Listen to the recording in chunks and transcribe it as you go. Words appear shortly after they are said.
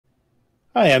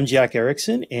Hi, I'm Jack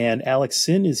Erickson, and Alex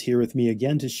Sin is here with me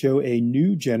again to show a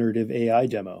new generative AI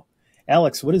demo.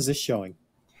 Alex, what is this showing?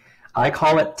 I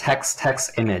call it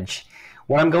text image.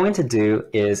 What I'm going to do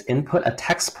is input a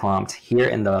text prompt here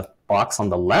in the box on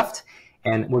the left,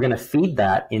 and we're going to feed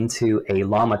that into a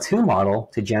Llama 2 model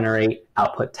to generate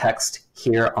output text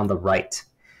here on the right.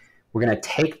 We're going to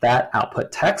take that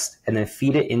output text and then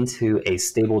feed it into a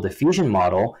Stable Diffusion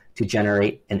model to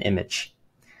generate an image.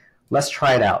 Let's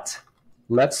try it out.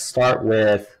 Let's start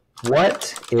with,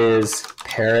 what is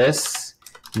Paris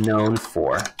known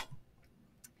for?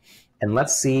 And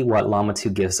let's see what Llama 2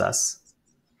 gives us.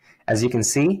 As you can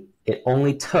see, it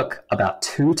only took about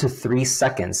 2 to 3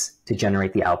 seconds to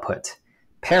generate the output.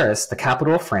 Paris, the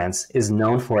capital of France, is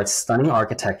known for its stunning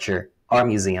architecture, art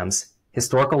museums,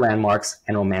 historical landmarks,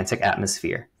 and romantic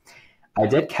atmosphere. I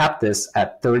did cap this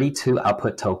at 32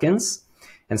 output tokens,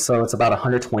 and so it's about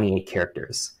 128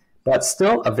 characters, but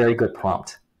still a very good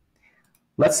prompt.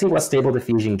 Let's see what Stable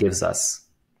Diffusion gives us.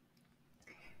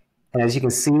 And as you can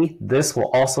see, this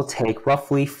will also take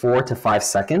roughly 4 to 5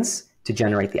 seconds to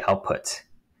generate the output.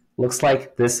 Looks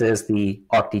like this is the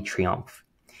Arc de Triomphe.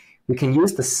 We can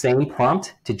use the same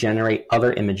prompt to generate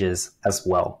other images as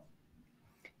well.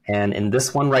 And in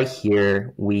this one right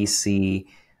here, we see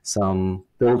some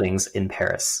buildings in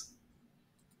Paris.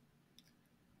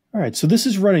 All right, so this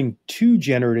is running two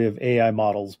generative AI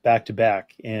models back to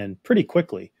back and pretty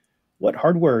quickly. What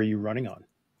hardware are you running on?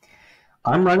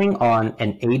 I'm running on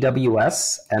an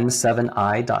AWS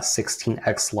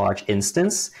M7i.16x large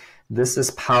instance. This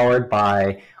is powered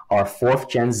by our 4th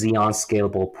gen Xeon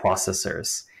scalable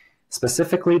processors.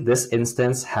 Specifically, this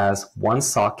instance has one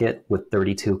socket with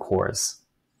 32 cores.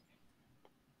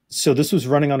 So this was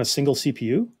running on a single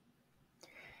CPU?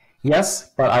 Yes,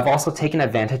 but I've also taken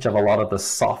advantage of a lot of the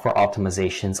software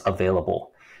optimizations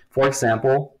available. For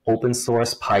example, open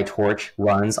source PyTorch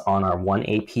runs on our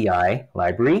oneAPI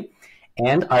library,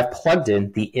 and I've plugged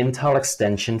in the Intel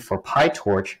extension for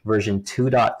PyTorch version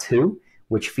 2.2,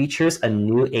 which features a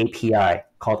new API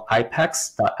called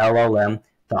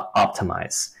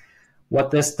ipex.llm.optimize.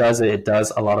 What this does, it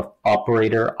does a lot of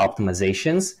operator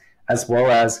optimizations, as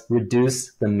well as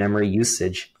reduce the memory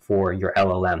usage for your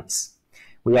LLMs.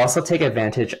 We also take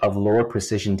advantage of lower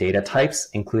precision data types,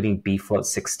 including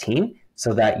bfloat16,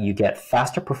 so that you get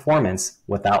faster performance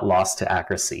without loss to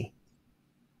accuracy.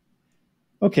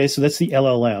 Okay, so that's the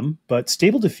LLM, but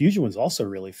Stable Diffusion was also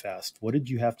really fast. What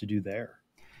did you have to do there?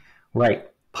 Right.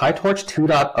 PyTorch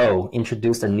 2.0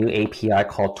 introduced a new API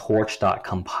called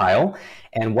torch.compile.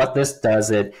 And what this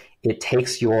does, it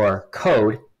takes your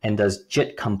code and does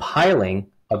JIT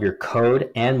compiling of your code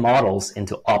and models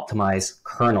into optimized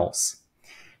kernels.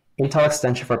 Intel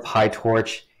extension for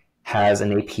PyTorch has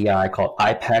an API called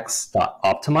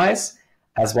ipex.optimize,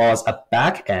 as well as a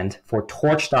backend for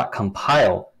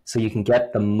torch.compile, so you can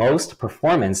get the most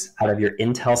performance out of your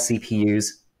Intel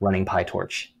CPUs running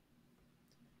PyTorch.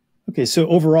 Okay, so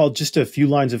overall, just a few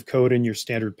lines of code in your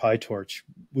standard PyTorch.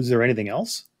 Was there anything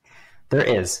else? There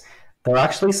is. There are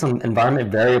actually some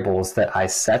environment variables that I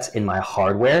set in my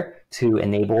hardware to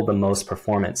enable the most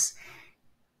performance.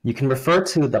 You can refer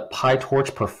to the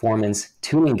PyTorch Performance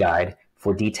Tuning Guide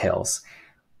for details.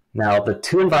 Now, the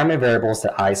two environment variables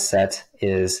that I set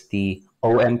is the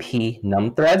OMP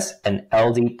num threads and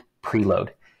LD preload.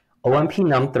 OMP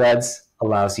num threads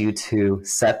allows you to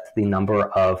set the number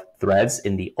of threads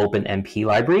in the openMP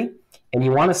library, and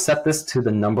you want to set this to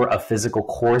the number of physical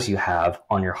cores you have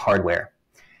on your hardware.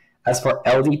 As for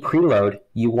LD preload,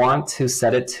 you want to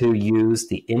set it to use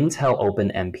the Intel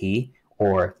openMP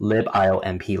or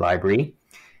libIOMP library,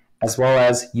 as well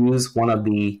as use one of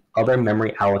the other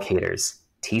memory allocators,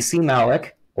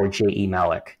 tcmalloc or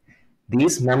jemalloc.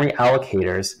 These memory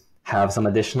allocators have some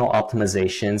additional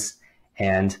optimizations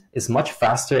and is much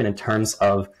faster in terms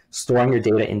of storing your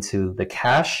data into the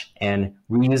cache and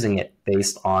reusing it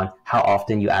based on how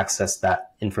often you access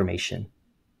that information.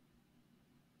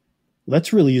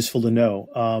 That's really useful to know.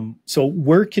 So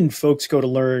where can folks go to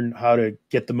learn how to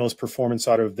get the most performance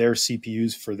out of their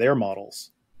CPUs for their models?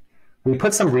 We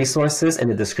put some resources in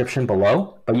the description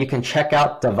below, but you can check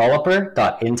out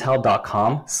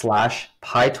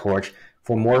developer.intel.com/PyTorch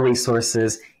for more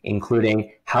resources,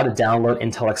 including how to download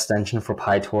Intel extension for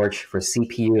PyTorch for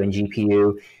CPU and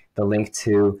GPU, the link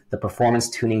to the performance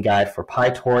tuning guide for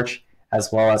PyTorch,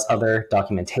 as well as other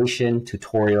documentation,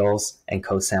 tutorials, and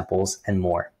code samples, and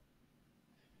more.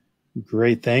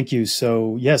 Great, thank you.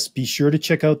 So yes, be sure to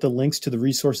check out the links to the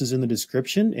resources in the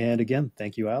description. And again,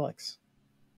 thank you, Alex.